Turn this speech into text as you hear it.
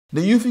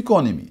The youth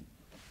economy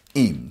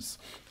aims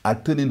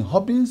at turning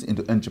hobbies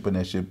into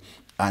entrepreneurship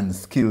and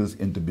skills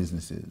into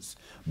businesses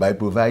by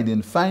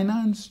providing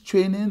finance,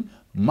 training,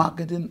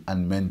 marketing,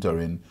 and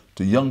mentoring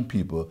to young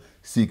people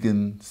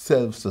seeking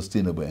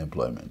self-sustainable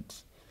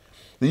employment.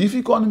 The youth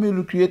economy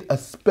will create a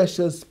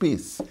special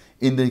space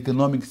in the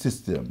economic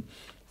system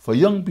for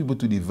young people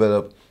to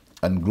develop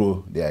and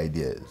grow their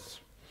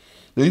ideas.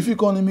 The youth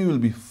economy will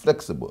be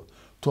flexible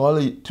to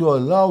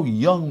allow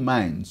young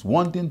minds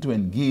wanting to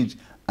engage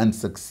and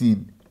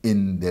succeed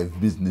in their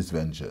business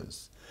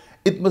ventures.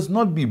 It must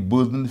not be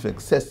burdened with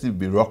excessive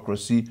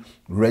bureaucracy,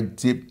 red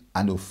tape,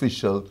 and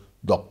official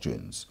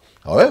doctrines.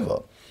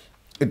 However,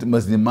 it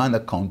must demand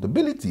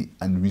accountability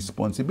and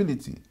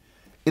responsibility.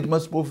 It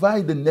must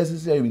provide the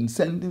necessary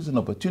incentives and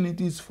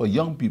opportunities for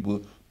young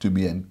people to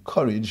be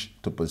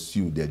encouraged to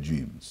pursue their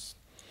dreams.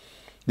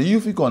 The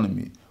youth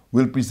economy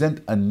will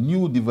present a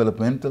new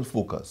developmental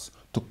focus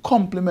to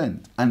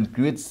complement and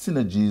create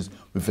synergies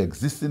with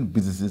existing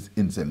businesses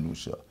in St.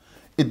 Lucia.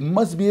 It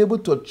must be able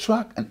to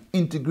attract and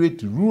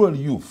integrate rural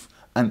youth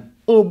and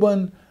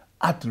urban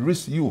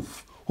at-risk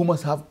youth who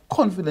must have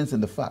confidence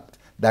in the fact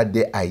that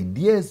their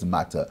ideas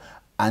matter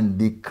and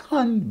they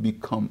can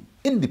become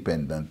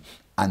independent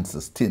and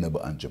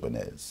sustainable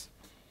entrepreneurs.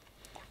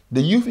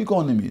 The youth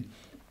economy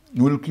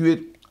will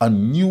create a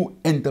new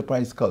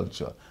enterprise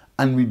culture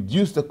and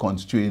reduce the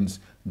constraints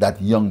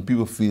that young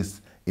people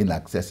face in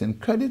accessing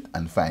credit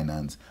and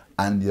finance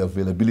and the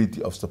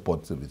availability of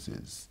support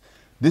services.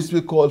 This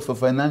will call for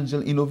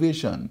financial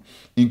innovation,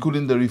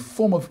 including the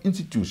reform of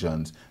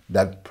institutions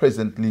that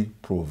presently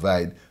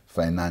provide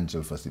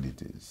financial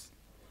facilities.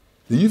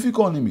 The youth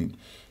economy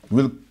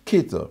will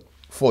cater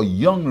for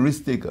young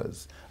risk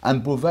takers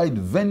and provide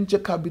venture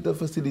capital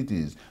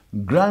facilities,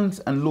 grants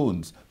and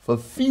loans for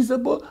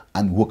feasible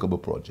and workable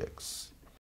projects.